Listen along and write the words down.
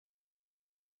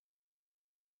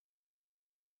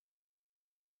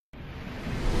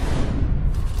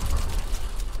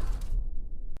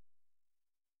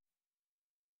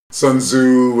Sun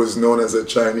Tzu was known as a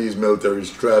Chinese military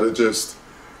strategist,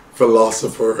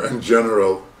 philosopher, and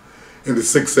general in the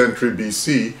 6th century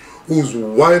BC, who's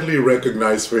widely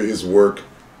recognized for his work,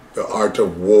 The Art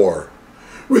of War,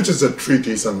 which is a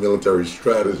treatise on military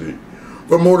strategy.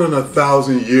 For more than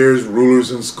 1,000 years,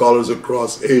 rulers and scholars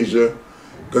across Asia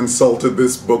consulted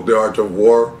this book, The Art of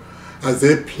War, as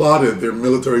they plotted their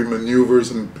military maneuvers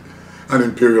and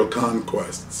imperial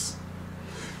conquests.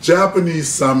 Japanese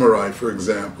samurai, for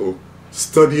example,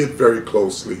 study it very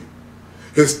closely.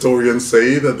 Historians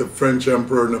say that the French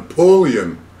Emperor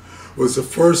Napoleon was the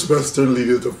first Western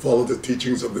leader to follow the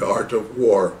teachings of the art of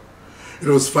war. It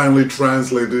was finally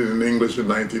translated in English in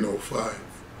 1905.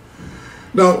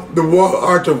 Now, the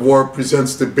art of war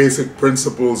presents the basic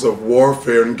principles of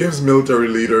warfare and gives military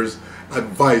leaders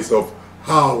advice of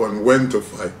how and when to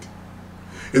fight.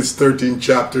 Its 13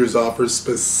 chapters offer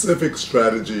specific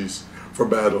strategies for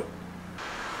battle.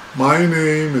 My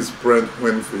name is Brent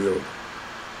Winfield,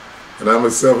 and I'm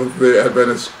a Seventh-day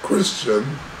Adventist Christian,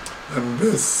 and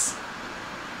this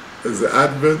is the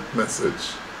Advent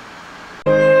Message.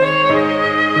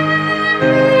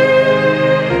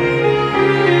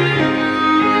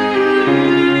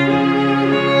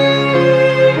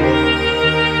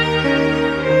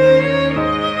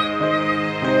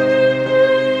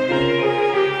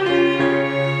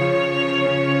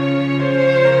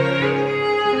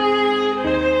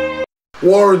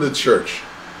 War in the church.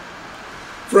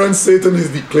 Friends, Satan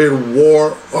has declared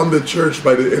war on the church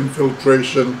by the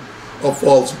infiltration of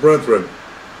false brethren.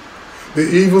 The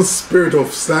evil spirit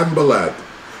of Sanballat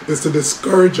is to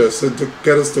discourage us and to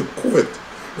get us to quit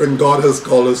when God has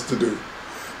called us to do.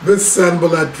 This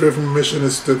Sanballat-driven mission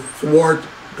is to thwart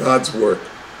God's work.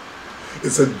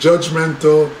 It's a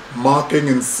judgmental, mocking,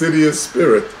 insidious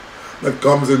spirit that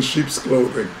comes in sheep's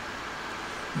clothing.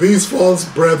 These false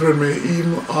brethren may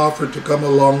even offer to come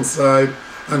alongside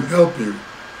and help you,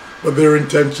 but their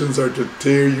intentions are to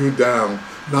tear you down,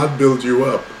 not build you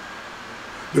up.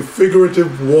 The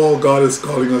figurative wall God is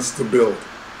calling us to build.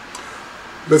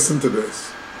 Listen to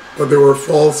this. But there were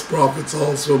false prophets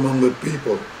also among the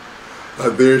people,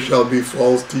 and there shall be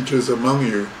false teachers among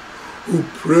you, who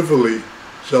privily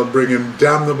shall bring in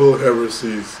damnable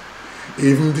heresies,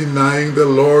 even denying the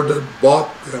Lord that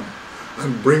bought them,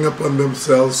 and bring upon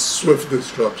themselves swift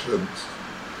destructions.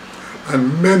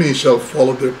 And many shall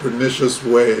follow their pernicious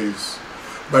ways,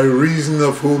 by reason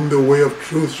of whom the way of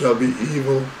truth shall be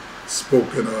evil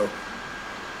spoken of.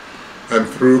 And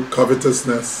through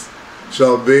covetousness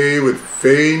shall they with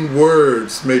vain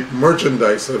words make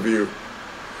merchandise of you,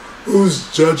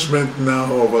 whose judgment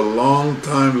now of a long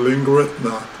time lingereth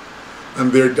not,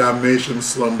 and their damnation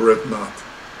slumbereth not.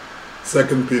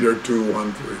 2 Peter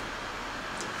 2:1-3.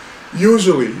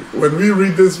 Usually, when we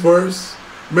read this verse,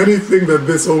 many think that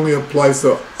this only applies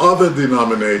to other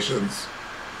denominations,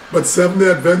 but Seventh-day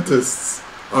Adventists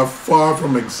are far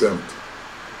from exempt.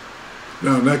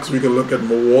 Now, next we can look at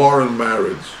war and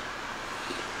marriage.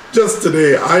 Just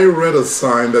today, I read a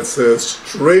sign that says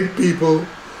straight people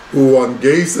who want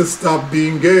gays to stop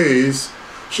being gays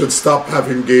should stop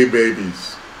having gay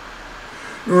babies.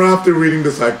 Now, after reading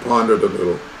this, I pondered a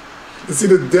little. You see,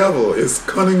 the devil is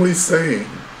cunningly saying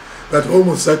that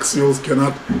homosexuals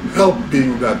cannot help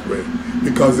being that way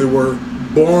because they were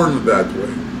born that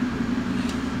way.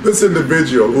 This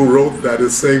individual who wrote that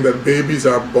is saying that babies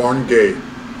are born gay.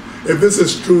 If this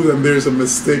is true, then there's a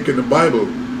mistake in the Bible.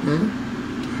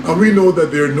 And we know that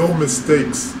there are no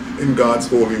mistakes in God's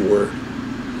holy word.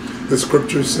 The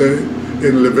scriptures say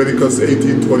in Leviticus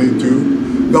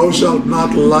 18:22, "Thou shalt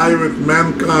not lie with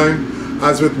mankind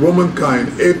as with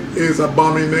womankind. It is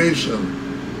abomination."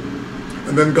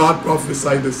 And then God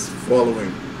prophesied this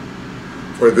following: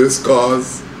 "For this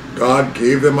cause God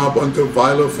gave them up unto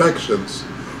vile affections,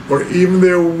 for even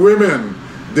their women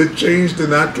did change the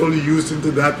natural use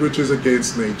into that which is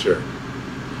against nature.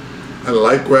 And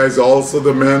likewise also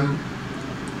the men,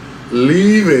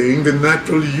 leaving the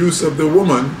natural use of the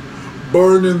woman,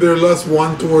 burn in their lust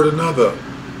one toward another.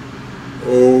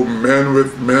 O men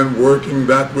with men working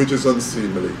that which is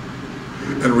unseemly,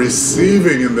 and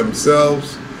receiving in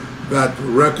themselves that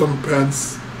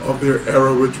recompense of their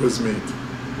error which was meet."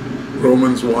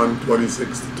 Romans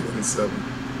 1:26-27.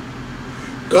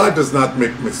 God does not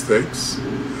make mistakes.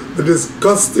 The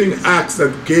disgusting acts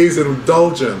that gays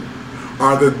indulge in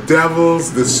are the devil's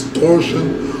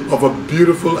distortion of a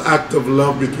beautiful act of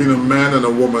love between a man and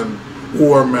a woman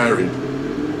who are married.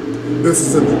 This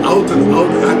is an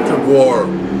out-and-out act of war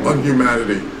on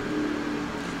humanity.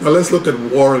 Now let's look at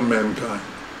war in mankind.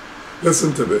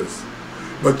 Listen to this.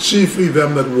 "But chiefly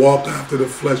them that walk after the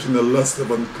flesh in the lust of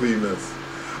uncleanness,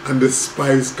 and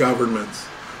despise governments,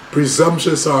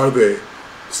 Presumptuous are they,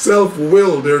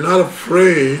 self-willed, they're not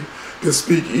afraid to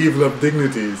speak evil of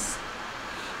dignities.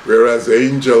 Whereas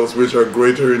angels, which are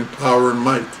greater in power and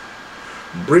might,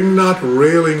 bring not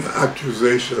railing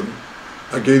accusation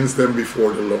against them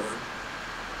before the Lord.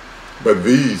 But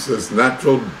these, as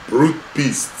natural brute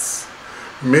beasts,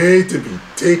 made to be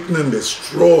taken and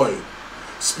destroyed,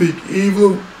 speak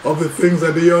evil of the things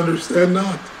that they understand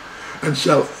not, and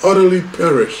shall utterly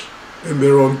perish in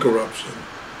their own corruption,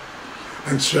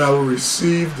 and shall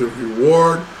receive the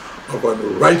reward of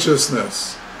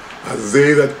unrighteousness, as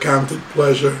they that counted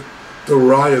pleasure to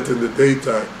riot in the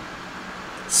daytime.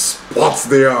 Spots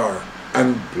they are,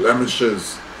 and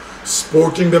blemishes,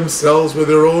 sporting themselves with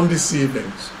their own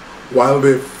deceivings, while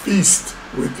they feast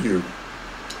with you,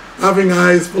 having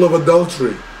eyes full of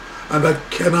adultery, and that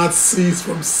cannot cease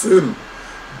from sin,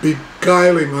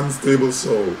 beguiling unstable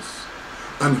souls,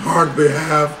 and heart they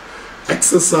have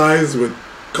exercised with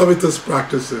covetous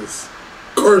practices,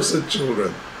 cursed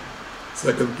children.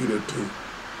 2 Peter 2.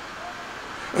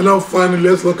 And now finally,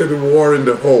 let's look at the war in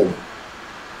the home.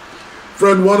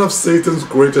 Friend, one of Satan's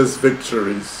greatest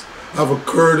victories have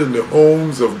occurred in the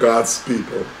homes of God's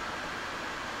people.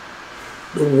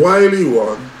 The wily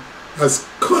one has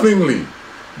cunningly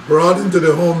brought into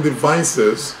the home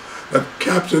devices that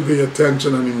capture the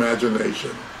attention and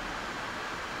imagination.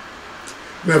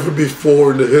 Never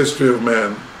before in the history of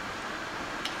man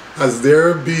has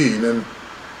there been an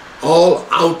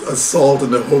all-out assault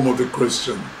in the home of the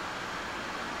Christian.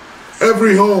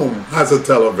 Every home has a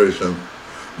television.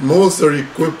 Most are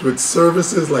equipped with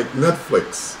services like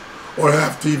Netflix or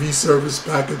have TV service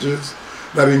packages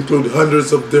that include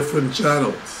hundreds of different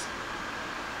channels.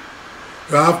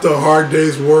 After a hard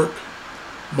day's work,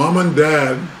 mom and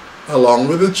dad, along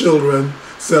with the children,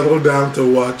 settle down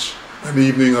to watch an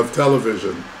evening of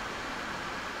television.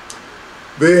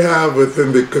 They have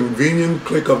within the convenient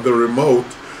click of the remote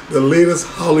the latest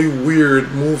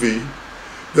Hollywood movie,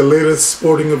 the latest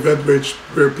sporting event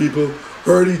where people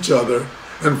hurt each other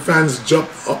and fans jump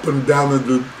up and down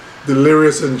in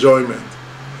delirious enjoyment.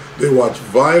 They watch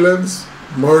violence,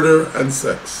 murder, and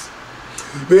sex.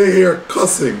 They hear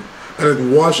cussing and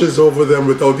it washes over them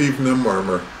without even a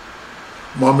murmur.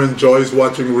 Mom enjoys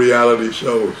watching reality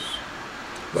shows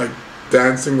like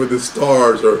Dancing with the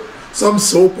Stars or some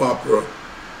soap opera.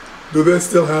 Do they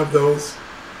still have those?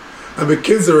 And the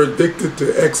kids are addicted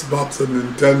to Xbox and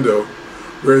Nintendo,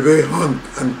 where they hunt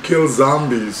and kill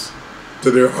zombies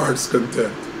to their heart's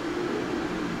content.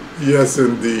 Yes,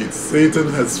 indeed,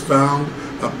 Satan has found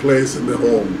a place in the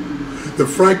home. The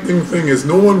frightening thing is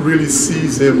no one really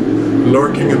sees him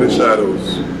lurking in the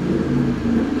shadows.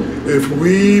 If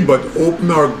we but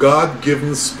open our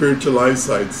God-given spiritual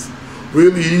eyesights,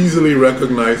 we'll easily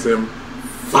recognize him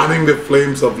fanning the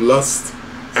flames of lust,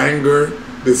 anger,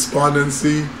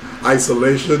 despondency,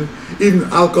 isolation, even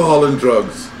alcohol and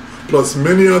drugs, plus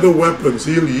many other weapons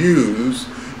he'll use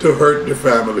to hurt the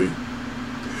family.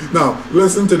 Now,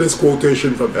 listen to this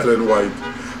quotation from Ellen White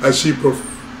as she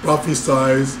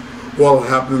prophesies what will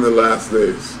happen in the last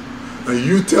days. And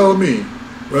you tell me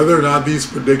whether or not these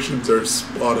predictions are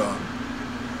spot on.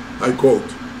 I quote,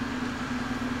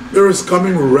 "There is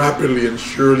coming rapidly and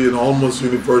surely an almost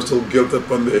universal guilt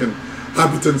upon the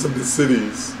inhabitants of the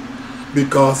cities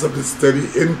because of the steady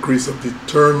increase of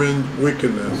determined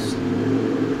wickedness."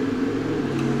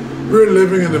 We're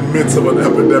living in the midst of an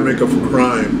epidemic of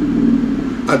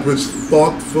crime at which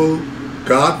thoughtful,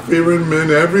 God-fearing men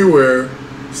everywhere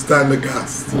stand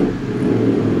aghast.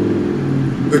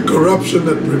 The corruption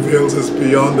that prevails is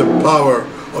beyond the power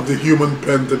of the human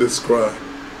pen to describe.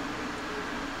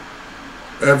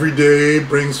 Every day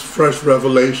brings fresh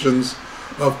revelations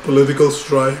of political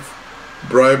strife,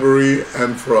 bribery,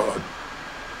 and fraud.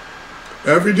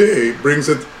 Every day brings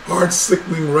a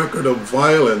heart-sickening record of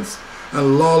violence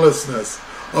and lawlessness,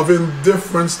 of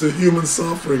indifference to human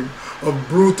suffering, of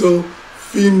brutal,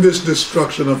 fiendish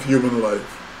destruction of human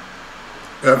life.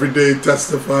 Every day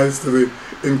testifies to the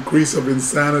increase of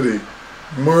insanity,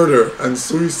 murder, and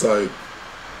suicide.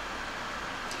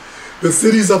 The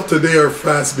cities of today are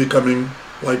fast becoming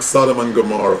like Sodom and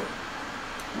Gomorrah.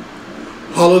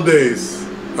 Holidays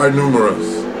are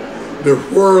numerous. The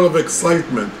whirl of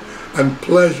excitement and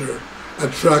pleasure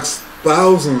attracts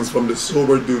thousands from the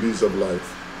sober duties of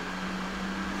life.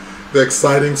 The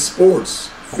exciting sports,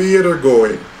 theater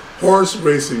going, horse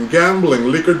racing,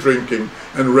 gambling, liquor drinking,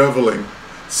 and reveling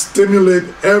stimulate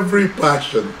every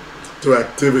passion to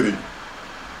activity.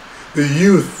 The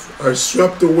youth are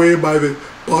swept away by the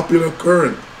popular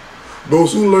current.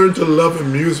 Those who learn to love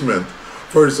amusement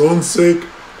for its own sake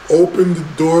open the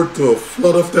door to a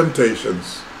flood of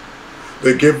temptations.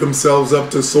 They give themselves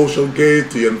up to social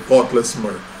gaiety and thoughtless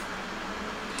mirth.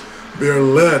 They are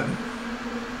led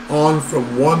on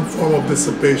from one form of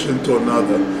dissipation to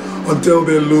another until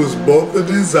they lose both the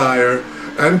desire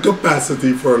and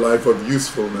capacity for a life of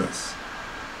usefulness.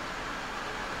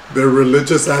 Their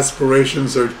religious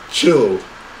aspirations are chilled.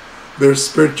 Their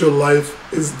spiritual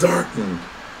life is darkened.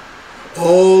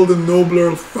 All the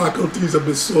nobler faculties of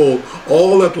the soul,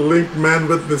 all that link man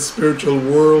with the spiritual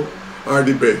world, are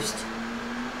debased.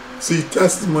 See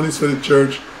Testimonies for the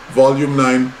Church, Volume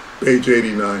 9, page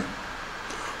 89.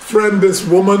 Friend, this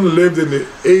woman lived in the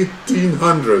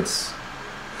 1800s,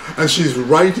 and she's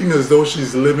writing as though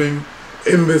she's living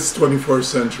in this 21st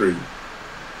century.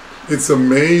 It's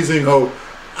amazing how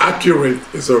accurate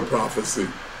is her prophecy.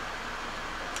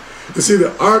 You see,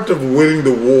 the art of winning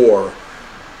the war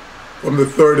from the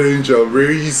third angel,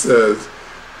 where he says,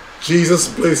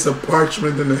 Jesus placed a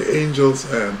parchment in the angel's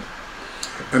hand,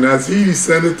 and as he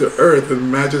descended to earth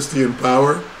in majesty and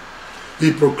power,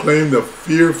 he proclaimed a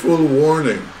fearful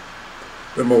warning,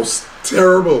 the most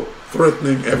terrible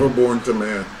threatening ever born to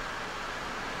man.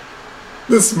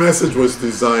 This message was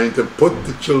designed to put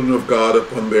the children of God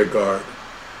upon their guard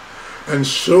and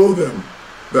show them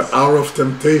the hour of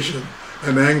temptation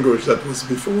and anguish that was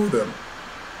before them.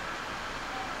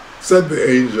 Said the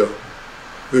angel,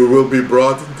 they will be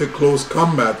brought into close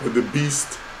combat with the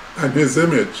beast and his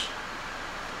image.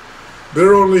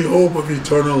 Their only hope of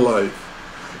eternal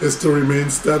life is to remain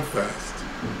steadfast.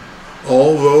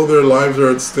 Although their lives are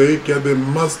at stake, yet they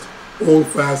must hold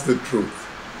fast the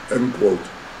truth. End quote.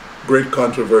 Great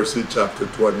Controversy, chapter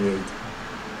 28.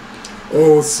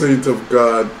 Oh, saint of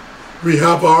God, we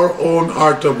have our own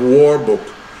Art of War book.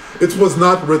 It was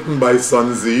not written by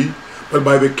Sun Tzu, but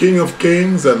by the King of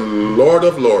Kings and Lord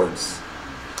of Lords.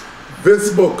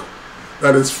 This book,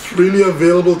 that is freely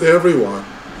available to everyone,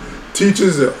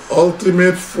 teaches the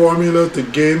ultimate formula to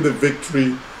gain the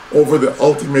victory over the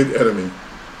ultimate enemy.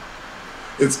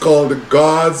 It's called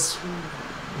God's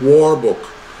War Book.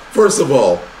 First of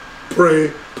all,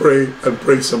 pray, pray, and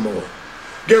pray some more.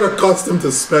 Get accustomed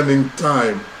to spending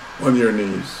time on your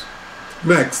knees.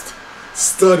 Next,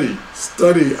 study,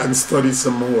 and study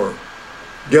some more.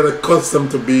 Get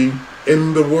accustomed to being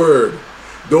in the Word.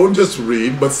 Don't just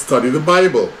read, but study the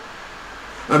Bible.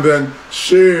 And then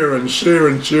share and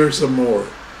share some more.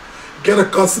 Get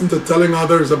accustomed to telling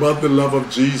others about the love of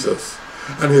Jesus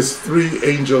and his three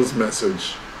angels'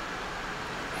 message.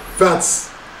 That's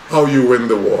how you win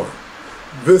the war.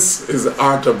 This is the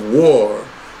art of war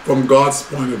from God's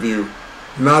point of view,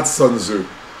 not Sun Tzu.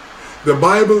 The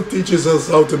Bible teaches us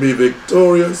how to be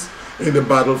victorious in the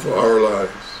battle for our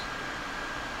lives.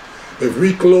 If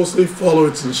we closely follow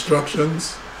its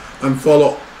instructions and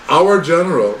follow our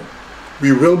general,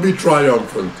 we will be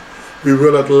triumphant. We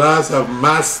will at last have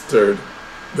mastered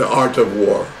the art of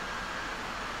war.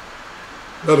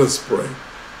 Let us pray.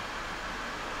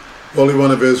 Holy One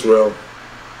of Israel,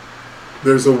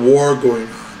 there's a war going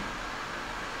on.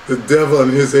 The devil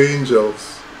and his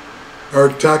angels are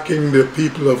attacking the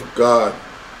people of God.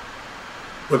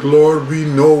 But Lord, we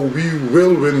know we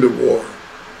will win the war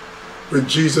with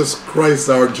Jesus Christ,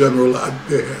 our general, at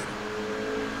the head.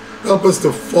 Help us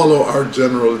to follow our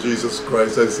general, Jesus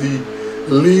Christ, as he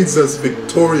leads us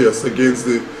victorious against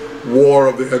the war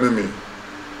of the enemy.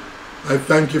 I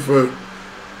thank you for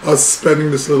us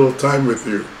spending this little time with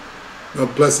you.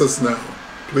 Now bless us now,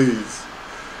 please.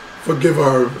 Forgive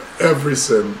our every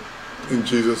sin. In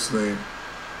Jesus' name,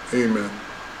 amen.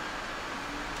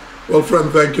 Well,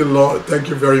 friend, thank you, Lord. Thank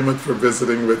you very much for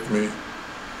visiting with me.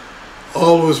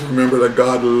 Always remember that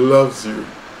God loves you.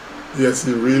 Yes,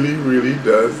 he really, really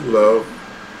does love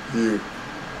you.